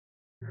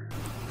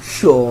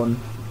Sean,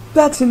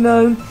 better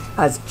known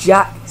as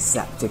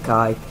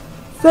Jacksepticeye,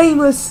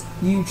 famous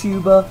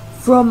YouTuber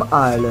from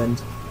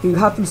Ireland who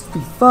happens to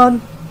be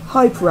fun,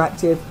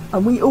 hyperactive,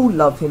 and we all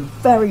love him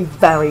very,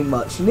 very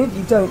much, and if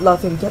you don't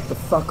love him, get the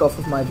fuck off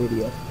of my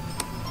video.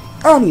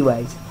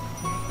 Anyways,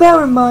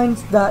 bear in mind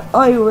that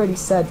I already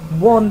said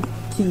one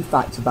key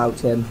fact about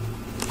him.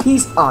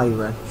 He's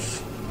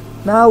Irish.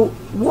 Now,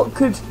 what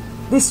could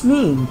this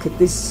mean? Could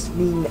this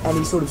mean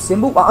any sort of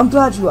symbol? Well, I'm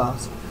glad you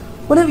asked.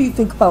 Whenever you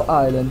think about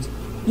Ireland,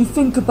 you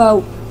think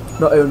about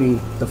not only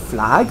the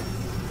flag,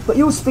 but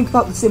you also think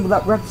about the symbol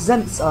that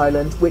represents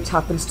Ireland, which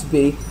happens to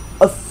be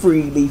a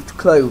three-leafed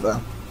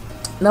clover.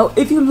 Now,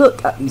 if you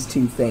look at these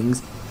two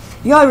things,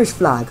 the Irish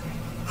flag,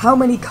 how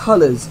many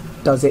colours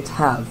does it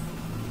have?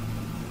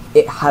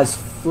 It has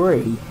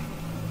 3.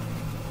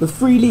 The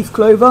three-leaf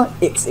clover,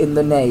 it's in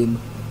the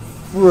name.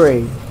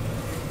 3.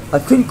 I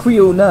think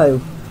we all know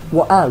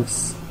what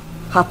else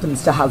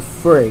happens to have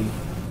 3.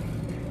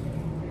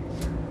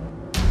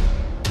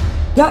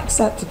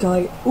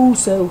 Jacksepticeye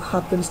also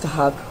happens to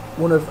have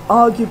one of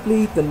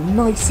arguably the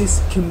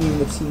nicest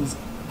communities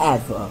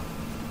ever.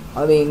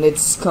 I mean,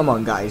 come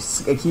on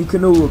guys, you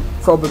can all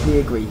probably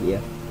agree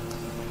here.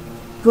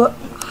 But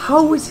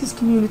how is his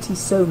community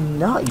so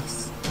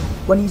nice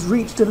when he's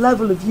reached a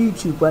level of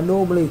YouTube where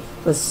normally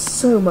there's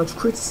so much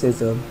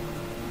criticism?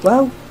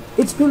 Well,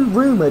 it's been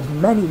rumoured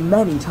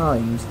many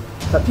times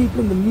that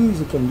people in the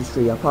music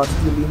industry are part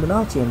of the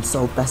Illuminati and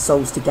sold their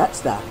souls to get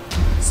there.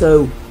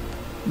 So,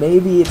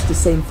 maybe it's the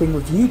same thing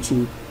with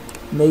YouTube.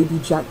 Maybe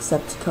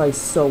Jacksepticeye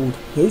sold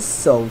his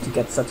soul to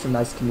get such a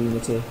nice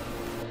community.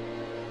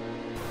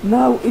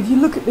 Now, if you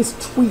look at this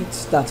tweet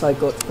that I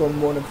got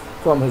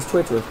from his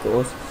Twitter, of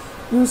course,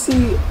 you'll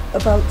see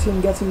about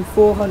him getting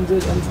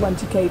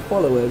 420k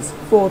followers,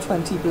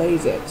 420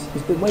 blaze it.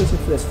 He's been waiting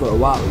for this for a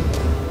while.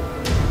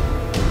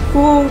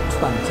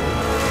 420.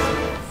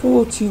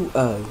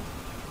 420.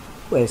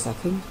 Wait a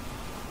second.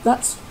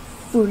 That's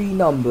 3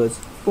 numbers.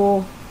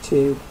 4,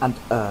 2, and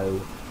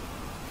 0.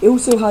 It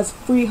also has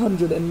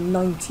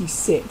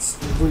 396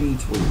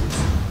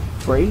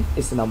 retweets. 3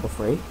 is the number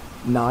 3.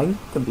 9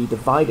 can be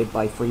divided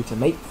by 3 to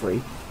make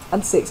 3.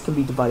 And 6 can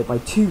be divided by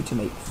 2 to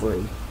make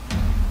 3.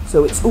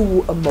 So it's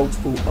all a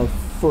multiple of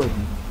 3.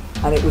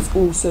 And it was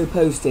also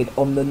posted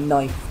on the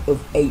 9th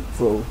of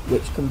April,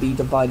 which can be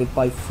divided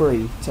by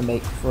 3 to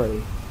make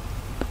 3.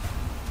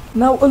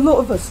 Now, a lot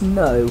of us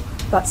know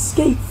that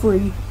Skate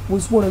 3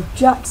 was one of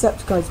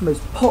Jacksepticeye's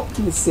most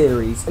popular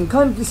series, and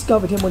kind of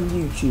discovered him on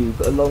YouTube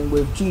along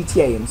with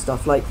GTA and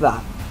stuff like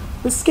that.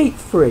 But Skate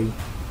 3,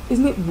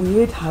 isn't it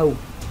weird how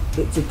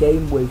it's a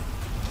game with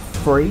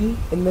 3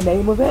 in the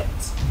name of it?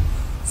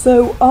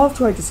 So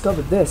after I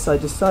discovered this, I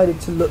decided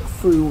to look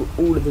through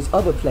all of his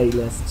other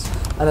playlists,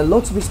 and a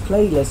lot of his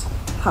playlists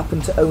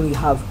happen to only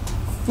have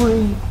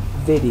 3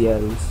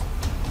 videos.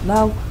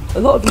 Now, a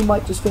lot of you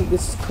might just think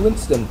this is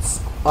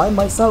coincidence. I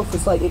myself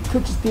was like, it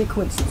could just be a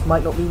coincidence,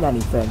 might not mean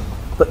anything.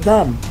 But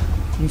then,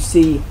 you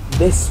see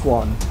this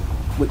one,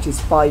 which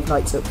is Five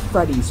Nights at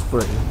Freddy's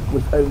 3,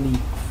 with only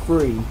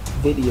 3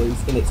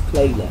 videos in its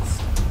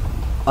playlist.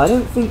 I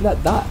don't think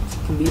that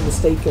can be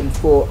mistaken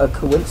for a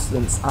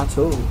coincidence at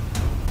all.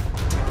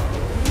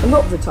 A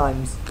lot of the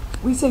times,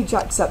 we say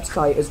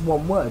Jacksepticeye as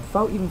one word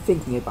without even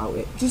thinking about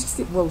it, just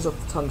because it rolls off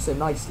the tongue so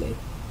nicely.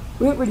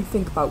 We don't really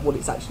think about what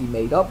it's actually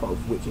made up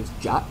of, which is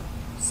Jack,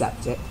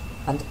 Septic,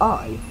 and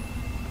I,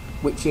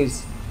 which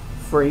is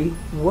 3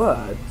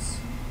 words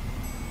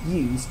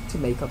used to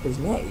make up his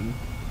name.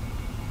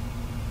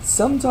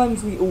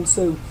 Sometimes we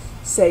also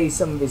say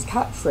some of his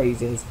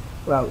catchphrases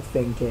without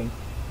thinking,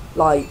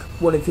 like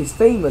one of his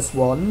famous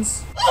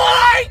ones,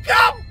 "Like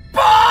a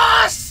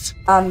boss!"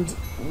 And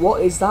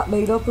what is that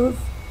made up of?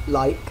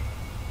 Like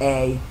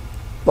a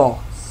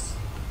boss.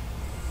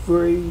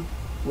 3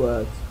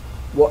 words.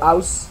 What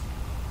else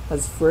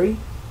has 3?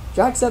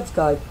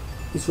 Jacksepticeye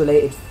is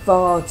related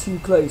far too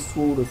close to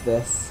all of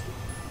this.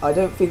 I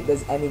don't think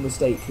there's any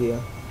mistake here.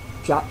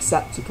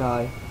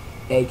 Jacksepticeye,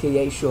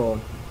 aka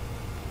Sean,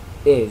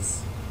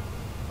 is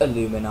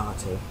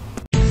Illuminati.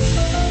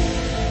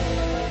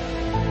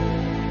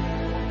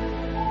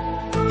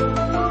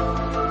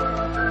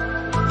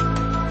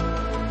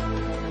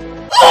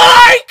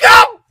 Like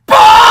a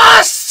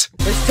boss!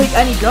 Let's take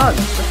any gun.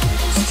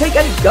 Just take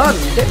any gun.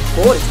 You're getting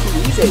bored, it's too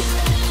easy.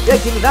 Yeah,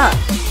 give me that.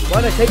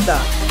 Why did I take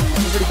that?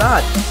 It's really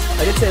bad. I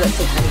did say let's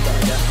take any gun, I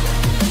guess.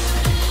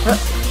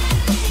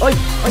 Oi! Oi!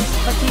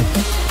 Fuck you!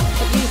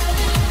 Fuck you!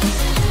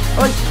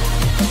 Oi!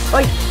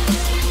 Oi!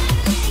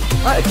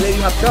 I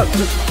clearly have drugs.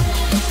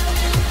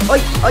 Oi!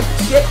 Oi!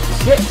 Shit!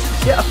 Shit!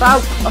 Shit! I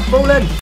fell! I'm falling!